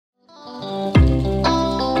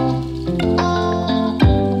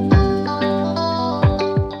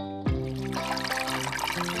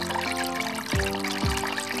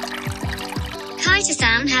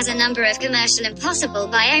number of commercial and possible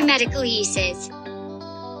biomedical uses.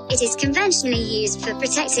 It is conventionally used for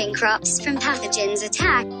protecting crops from pathogens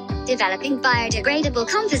attack, developing biodegradable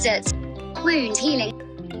composites, wound healing,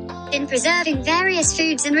 in preserving various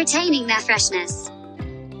foods and retaining their freshness.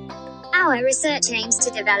 Our research aims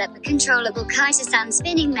to develop a controllable chitosan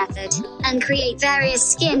spinning method, and create various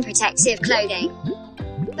skin protective clothing.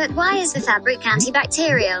 But why is the fabric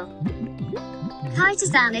antibacterial?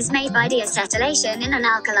 Chitosan is made by deacetylation in an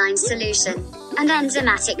alkaline solution, and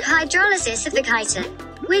enzymatic hydrolysis of the chitin,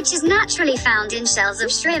 which is naturally found in shells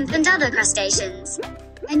of shrimp and other crustaceans.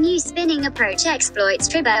 A new spinning approach exploits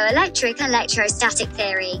triboelectric electrostatic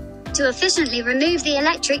theory to efficiently remove the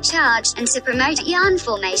electric charge and to promote yarn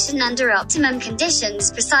formation under optimum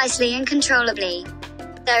conditions precisely and controllably.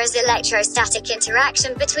 There is electrostatic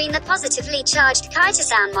interaction between the positively charged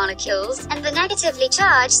chitosan molecules and the negatively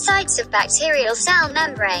charged sites of bacterial cell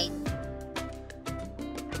membrane.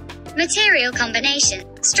 Material combination,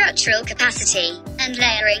 structural capacity, and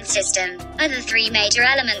layering system are the three major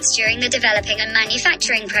elements during the developing and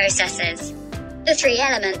manufacturing processes. The three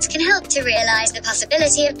elements can help to realize the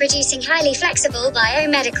possibility of producing highly flexible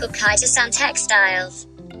biomedical chitosan textiles.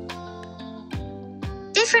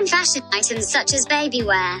 Different fashion items such as baby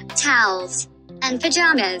wear, towels, and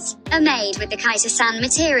pajamas are made with the chitosan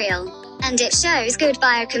material, and it shows good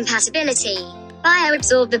biocompatibility,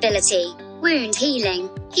 bioabsorbability, wound healing,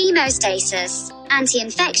 hemostasis,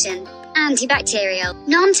 anti-infection, antibacterial,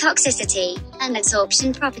 non-toxicity, and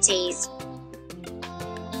absorption properties.